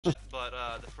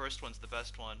but the first one's the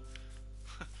best one.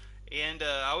 And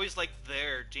I always liked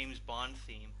their James Bond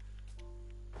theme.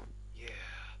 Yeah.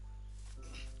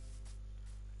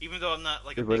 Even though I'm not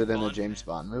like They a put big it in a Bond James fan.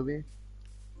 Bond movie?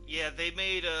 Yeah, they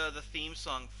made the theme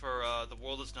song for "The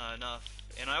World Is Not Enough,"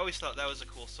 and I always thought that was a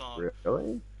cool song.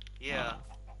 Really? Yeah.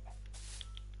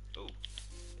 Oh. Oh,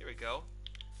 here we go.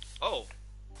 Oh,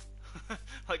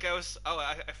 like I was. Oh,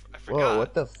 I Whoa, forgot.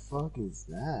 what the fuck is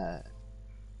that?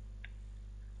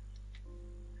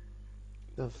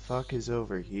 The fuck is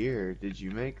over here? Did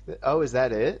you make the... Oh, is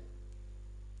that it?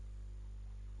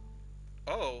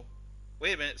 Oh,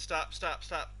 wait a minute. Stop, stop,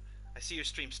 stop. I see your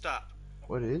stream. Stop.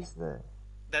 What is that?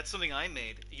 That's something I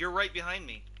made. You're right behind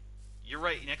me. You're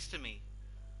right next to me.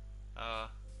 Uh,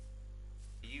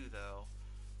 you though.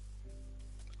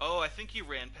 Oh, I think you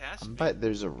ran past I'm me. by...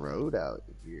 There's a road out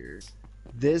here.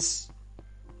 This...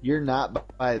 You're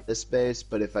not by this base,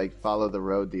 but if I follow the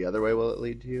road the other way, will it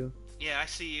lead to you? Yeah, I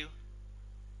see you.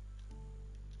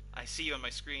 I see you on my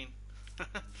screen.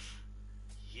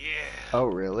 Yeah. Oh,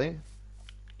 really?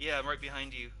 Yeah, I'm right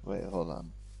behind you. Wait, hold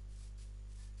on.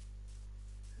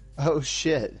 Oh,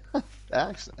 shit.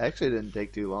 Actually didn't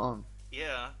take too long.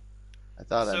 Yeah. I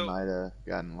thought I So might have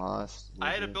gotten lost a I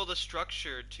little had to bit. build a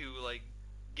structure to like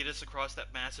get us across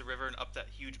that massive river and up that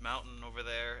huge mountain over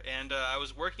there. And I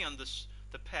was working on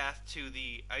the path to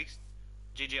the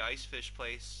JJ Icefish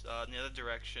place in the other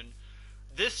direction.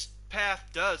 This path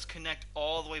does connect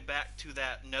all the way back to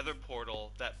that nether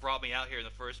portal that brought me out here in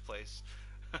the first place.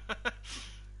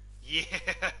 Yeah,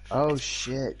 Oh, it's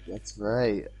shit. That's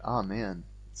right. Oh, man.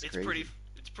 It's it's pretty crazy.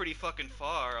 it's pretty fucking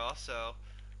far. Also,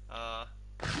 uh,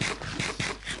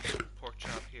 this pork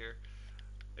chop here.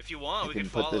 If you want, I we can can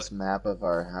put follow this it. map of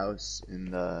our house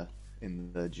in the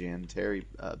Terri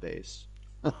base.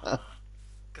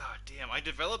 God damn, I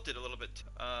developed it a little bit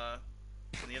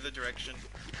in the other direction.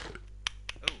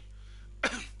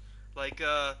 Oh, like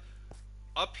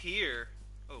up here.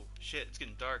 Oh shit, it's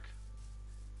getting dark.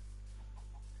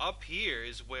 Up here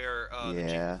is where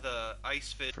Yeah, the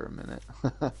ice fish. for a minute.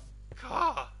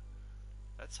 God,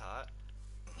 that's hot.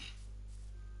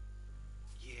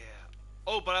 Yeah.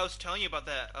 Oh, but I was telling you about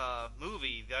that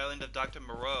movie, The Island of Dr.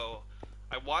 Moreau.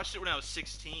 I watched it when I was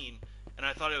 16, and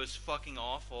I thought it was fucking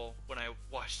awful when I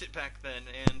watched it back then.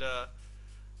 And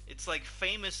it's like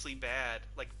famously bad,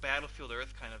 like Battlefield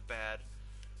Earth kind of bad.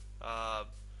 Uh,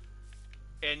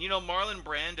 and you know, Marlon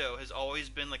Brando has always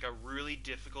been like a really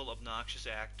difficult, obnoxious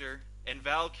actor, and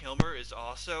Val Kilmer is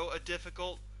also a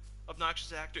difficult,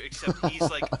 obnoxious actor.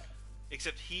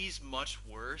 Except he's much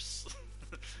worse.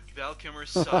 Val Kilmer's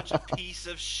such a piece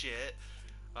of shit.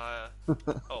 Uh,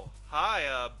 oh,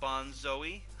 hi, Bon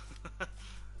Zoe.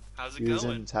 How's it He was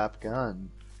going? in Top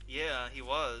Gun. Yeah, he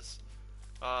was.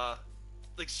 Uh,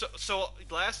 so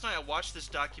last night I watched this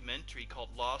documentary called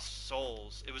Lost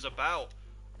Souls. It was about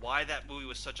why that movie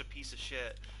was such a piece of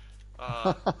shit.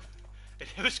 Uh,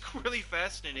 it was really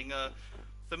fascinating.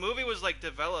 The movie was like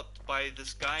developed by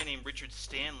this guy named Richard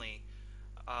Stanley,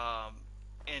 um,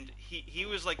 and he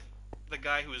was like the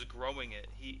guy who was growing it.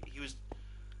 He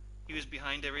was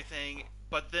behind everything,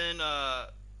 but then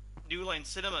New Line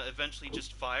Cinema eventually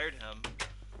just fired him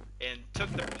and took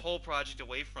the whole project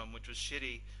away from him, which was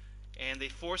shitty, and they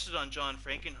forced it on John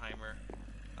Frankenheimer.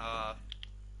 Uh,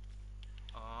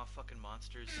 Aw, fucking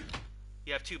monsters.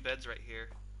 You have two beds right here.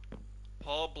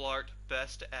 Paul Blart,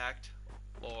 Best Act,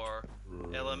 or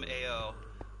LMAO.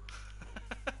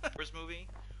 Wars movie,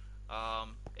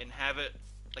 and have it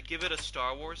like give it a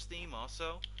Star Wars theme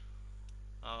also.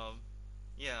 Um,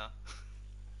 yeah,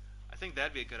 I think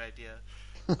that'd be a good idea.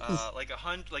 Like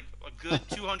a good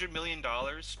 $200 million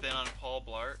spent on Paul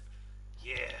Blart.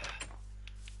 Yeah,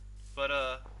 but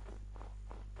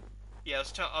yeah,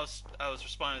 I was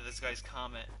responding to this guy's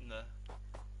comment in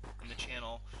the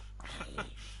channel.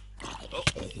 Oh,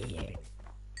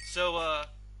 so oh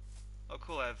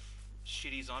cool, I have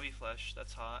shitty zombie flesh.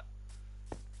 That's hot.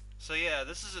 So yeah,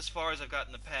 this is as far as I've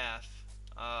gotten the path.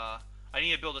 I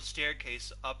need to build a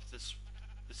staircase up this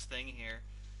thing here.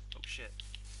 Oh shit.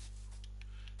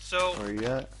 So Where you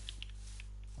at?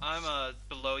 I'm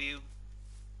below you.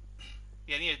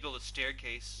 Yeah, I need to build a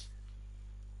staircase.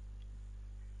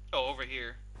 Oh, over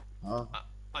here. Oh,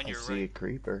 On I your see a right.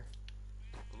 creeper.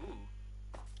 Ooh.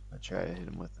 I try to hit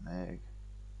him with an egg.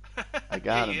 I Yeah,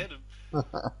 got you him. hit him.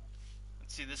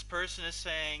 Let's see, this person is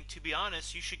saying, to be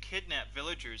honest, you should kidnap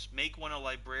villagers, make one a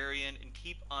librarian, and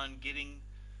keep on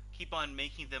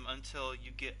making them until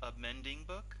you get a mending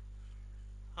book?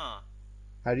 Huh.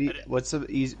 How do I you? didn't, What's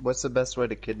the best way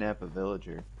to kidnap a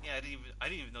villager? yeah, I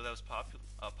didn't even know that was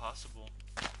possible.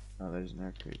 Oh, there's an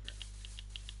air creeper.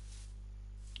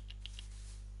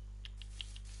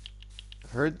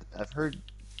 I've heard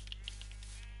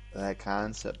that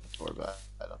concept before, but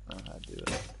I don't know how to do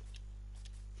it.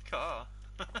 Caw.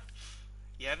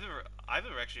 Yeah, I've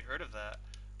never actually heard of that.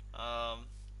 Um,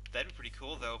 that'd be pretty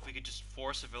cool though if we could just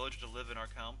force a villager to live in our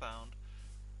compound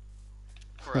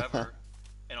forever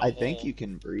in a I think hole. you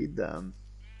can breed them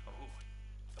Oh,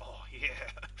 oh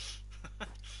yeah.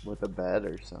 with a bed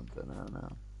or something. I don't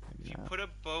know. If Maybe you not. put a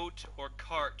boat or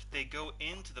cart, they go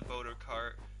into the boat or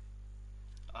cart,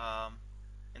 um,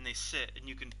 and they sit, and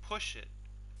you can push it.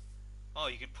 Oh,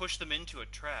 you can push them into a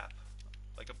trap,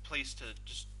 like a place to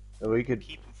just So we could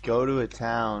keep them go food. to a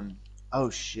town. Oh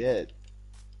shit!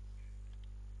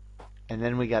 And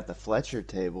then we got the Fletcher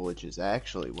table, which is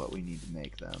actually what we need to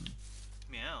make them.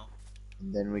 Meow.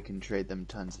 And then we can trade them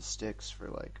tons of sticks for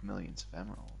like millions of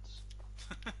emeralds.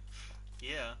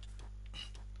 Yeah.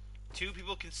 Two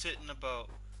people can sit in a boat.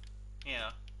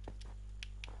 Yeah.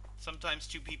 Sometimes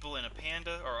two people in a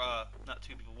panda, or not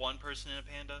two people, one person in a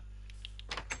panda.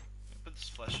 Put this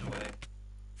flesh away.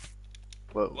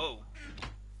 Whoa! Whoa.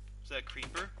 Is that a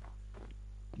creeper?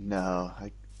 No,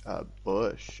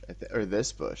 bush. Or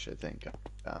this bush, I think.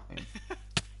 I mean,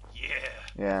 Yeah.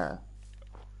 yeah,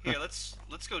 Here, let's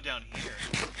go down here.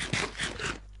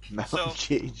 Mount So,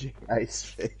 JJ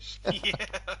Icefish.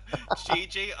 yeah,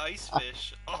 JJ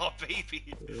IceFish. Oh,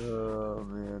 baby. Oh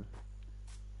man.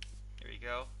 Here we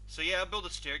go. So yeah, I'll build a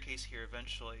staircase here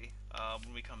eventually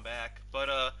when we come back. But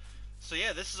so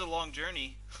yeah, this is a long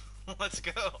journey. Let's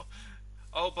go.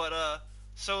 Oh, but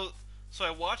so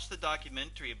I watched the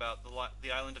documentary about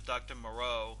the island of Dr.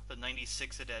 Moreau, the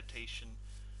 '96 adaptation.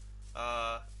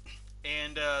 Uh,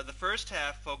 and the first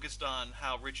half focused on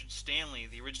how Richard Stanley,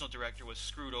 the original director, was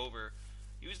screwed over.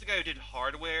 He was the guy who did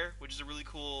Hardware, which is a really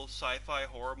cool sci-fi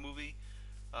horror movie.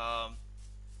 Um,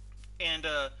 and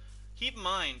keep in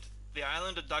mind, the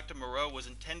island of Dr. Moreau was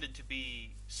intended to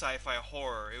be sci-fi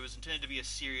horror. It was intended to be a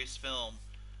serious film.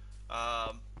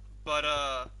 Um, but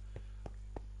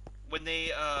when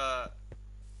they uh,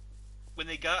 when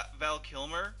they got Val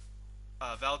Kilmer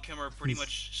pretty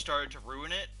much started to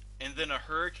ruin it, and then a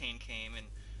hurricane came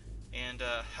and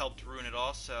helped ruin it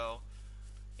also.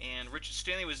 And Richard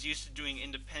Stanley was used to doing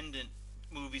independent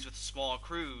movies with small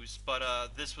crews, but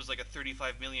this was like a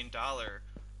 $35 million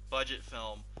budget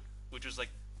film, which was like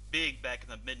big back in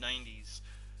the mid '90s.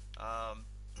 Um,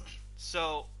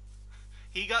 so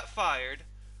he got fired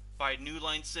by New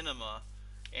Line Cinema,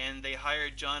 and they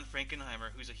hired John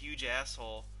Frankenheimer, who's a huge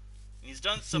asshole. And he's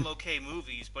done some okay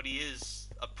movies, but he is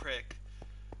a prick.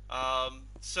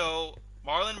 So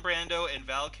Marlon Brando and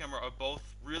Val Kilmer are both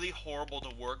really horrible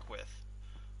to work with.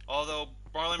 Although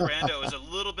Marlon Brando is a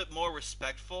little bit more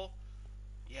respectful.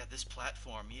 Yeah, this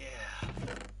platform,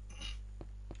 yeah.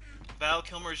 Val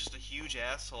Kilmer is just a huge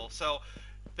asshole. So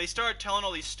they started telling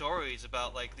all these stories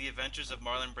about like the adventures of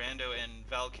Marlon Brando and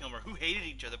Val Kilmer, who hated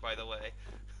each other, by the way.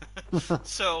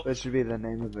 So That should be the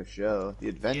name of a show. The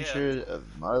yeah, Adventures of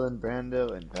Marlon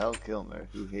Brando and Val Kilmer,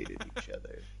 who hated each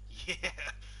other. yeah.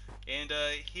 And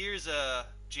here's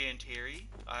Jan Terri.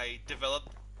 I developed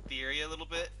the area a little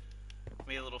bit,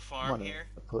 made a little I'm farm gonna here.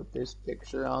 put this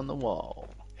picture on the wall.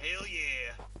 Hell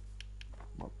yeah!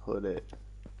 I'm gonna put it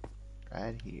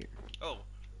right here. Oh,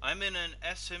 I'm in an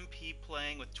SMP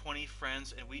playing with 20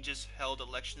 friends, and we just held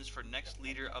elections for next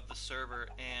leader of the server,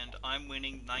 and I'm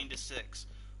winning 9-6.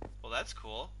 Well, that's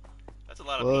cool. That's a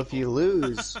lot of Well, people. if you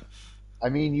lose, I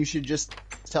mean, you should just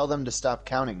tell them to stop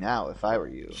counting now. If I were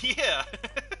you, Yeah.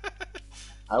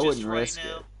 I Just wouldn't right risk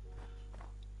now.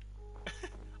 it.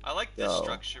 I like this So,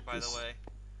 structure, by the just- way.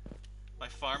 My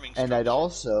farming And structure. I'd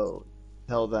also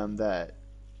tell them that,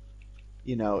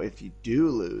 you know, if you do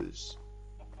lose,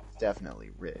 it's definitely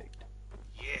rigged.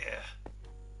 Yeah.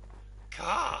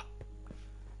 Gah.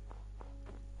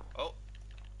 Oh.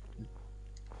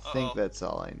 I think Uh-oh. that's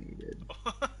all I needed.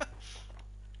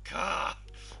 Gah.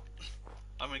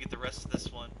 I'm gonna get the rest of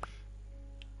this one.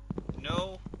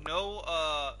 No, no,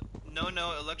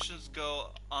 elections go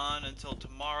on until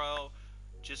tomorrow,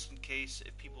 just in case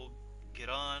if people get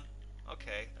on.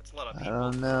 Okay, that's a lot of I people.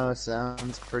 don't know.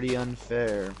 Sounds pretty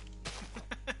unfair.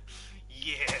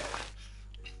 Yeah.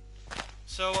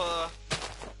 So,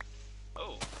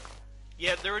 oh.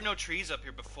 Yeah, there were no trees up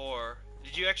here before.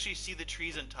 Did you actually see the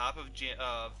trees on top of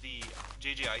the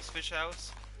JJ Icefish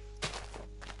house?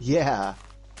 Yeah,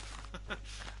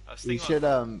 I was we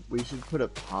thinking we should put a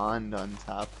pond on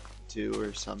top too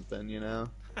or something, you know?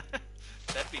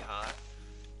 that'd be hot.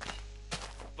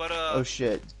 But, Oh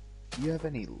shit. Do you have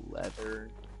any leather?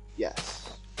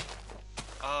 Yes.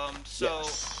 so,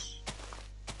 Yes.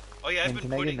 oh yeah, I've And been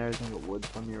can I get putting, another thing of wood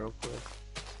from you real quick?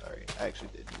 Sorry, I actually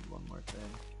did need one more thing.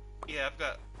 yeah, I've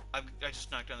got I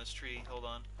just knocked down this tree. Hold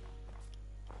on.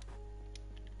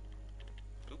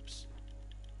 Oops.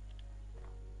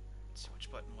 Let's see,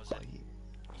 which button was Oh, it? yeah.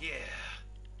 Yeah.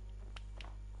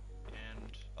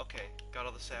 And okay, got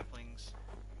all the saplings.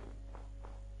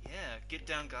 Yeah, get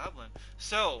down, Goblin.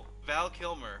 So Val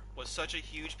Kilmer was such a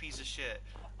huge piece of shit,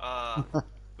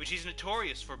 which he's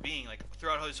notorious for being like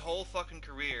throughout his whole fucking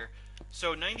career.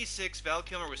 So '96, Val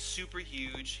Kilmer was super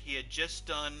huge. He had just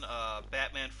done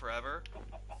Batman Forever,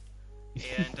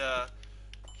 and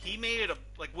he made it a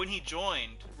like when he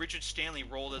joined. Richard Stanley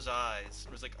rolled his eyes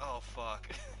and was like, "Oh fuck."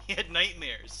 He had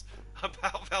nightmares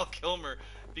about Val Kilmer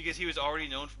because he was already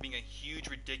known for being a huge,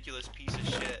 ridiculous piece of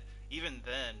shit. Even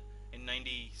then, in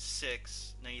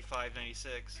 '96, '95,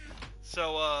 '96.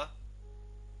 So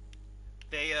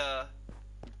they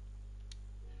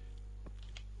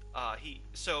he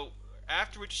so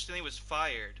after Richard Stanley was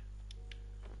fired,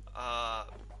 uh,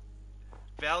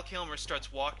 Val Kilmer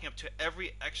starts walking up to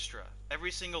every extra,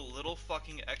 every single little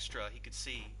fucking extra he could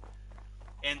see,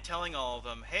 and telling all of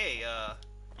them, "Hey,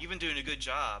 you've been doing a good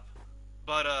job,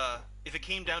 but if it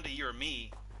came down to you or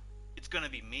me, it's gonna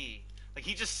be me." Like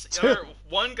he just,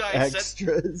 one guy said,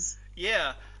 Extras.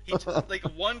 yeah, like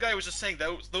one guy was just saying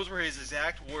those were his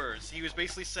exact words. He was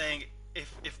basically saying,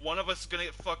 if one of us is gonna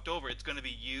get fucked over, it's gonna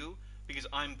be you because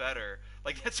I'm better.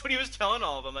 Like that's what he was telling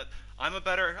all of them. That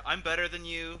I'm better than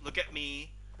you. Look at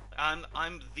me. I'm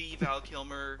the Val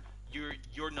Kilmer.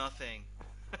 You're nothing.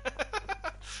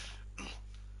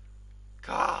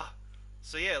 Gah.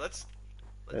 So yeah, That's.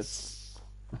 let's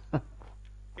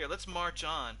let's march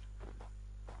on.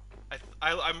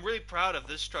 I'm really proud of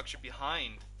this structure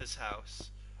behind this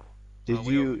house. Did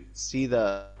Way over. you see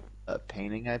the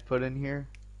painting I put in here?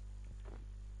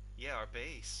 Yeah, our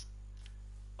base.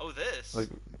 Oh, this. Like,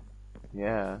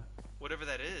 yeah. Whatever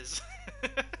that is.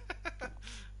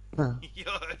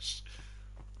 Yush.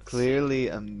 Let's see. Clearly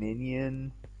a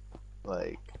minion,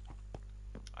 like,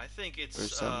 I think or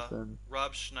it's something.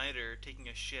 Rob Schneider taking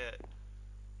a shit.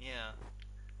 Yeah,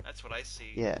 that's what I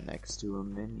see. Yeah, next to a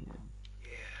minion. Yeah.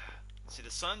 See,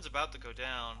 the sun's about to go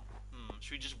down.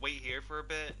 Should we just wait here for a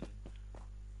bit?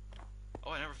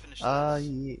 Oh, I never finished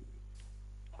this.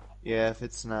 Yeah, if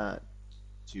it's not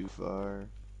too far.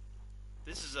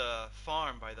 This is a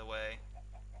farm, by the way.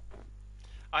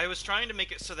 I was trying to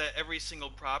make it so that every single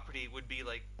property would be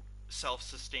like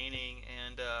self-sustaining,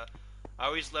 and I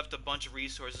always left a bunch of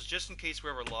resources just in case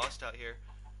we're ever lost out here.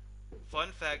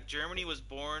 Fun fact: Germany was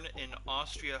born in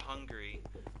Austria-Hungary.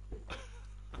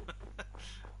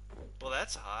 Well,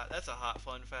 that's hot. That's a hot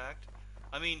fun fact.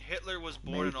 I mean, Hitler was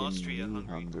born in Making me Austria-Hungary.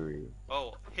 hungry.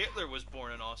 Oh, Hitler was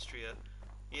born in Austria.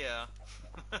 Yeah.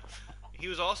 He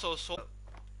was also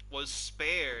was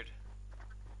spared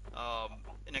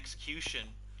an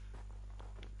execution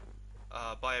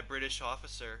by a British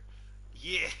officer.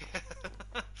 Yeah,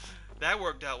 that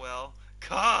worked out well.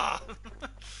 Ka!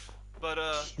 But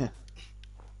Yeah.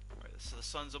 right, so the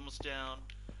sun's almost down.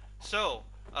 So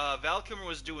Val Kilmer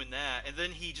was doing that, and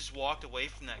then he just walked away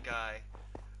from that guy,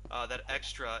 that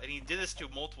extra, and he did this to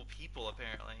multiple people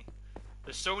apparently.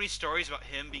 There's so many stories about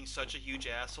him being such a huge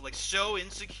asshole, like so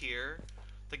insecure.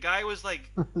 The guy was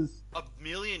like a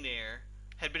millionaire,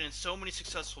 had been in so many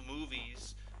successful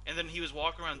movies, and then he was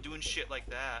walking around doing shit like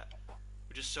that,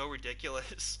 which is so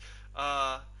ridiculous.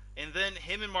 And then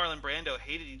him and Marlon Brando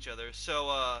hated each other,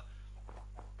 so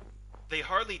they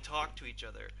hardly talked to each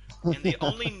other. And the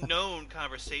only known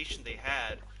conversation they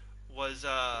had was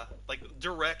like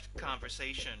direct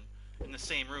conversation in the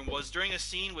same room was during a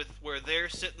scene with where they're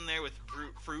sitting there with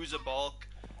Fruza Balk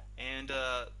and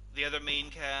the other main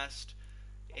cast,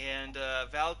 and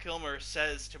Val Kilmer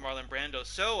says to Marlon Brando,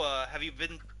 "So, have you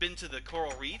been to the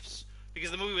coral reefs?"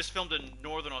 Because the movie was filmed in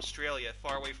northern Australia,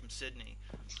 far away from Sydney.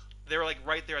 They were like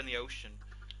right there in the ocean,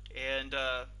 and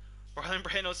Marlon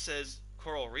Brando says,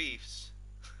 "Coral reefs?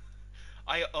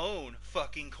 I own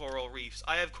fucking coral reefs.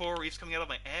 I have coral reefs coming out of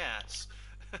my ass."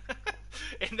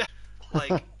 And that,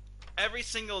 like every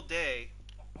single day,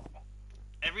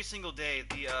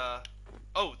 the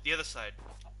oh, the other side.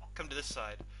 Come to this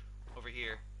side over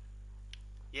here.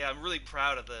 Yeah, I'm really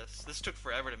proud of this. This took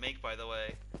forever to make, by the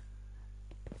way.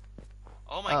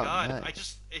 Oh my Oh, god,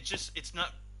 nice. it's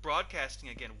not broadcasting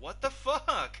again. What the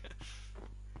fuck?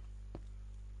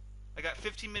 I got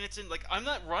 15 minutes in. Like, I'm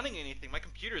not running anything. My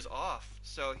computer's off.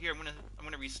 So here, I'm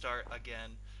gonna restart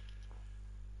again.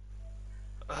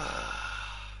 Ugh.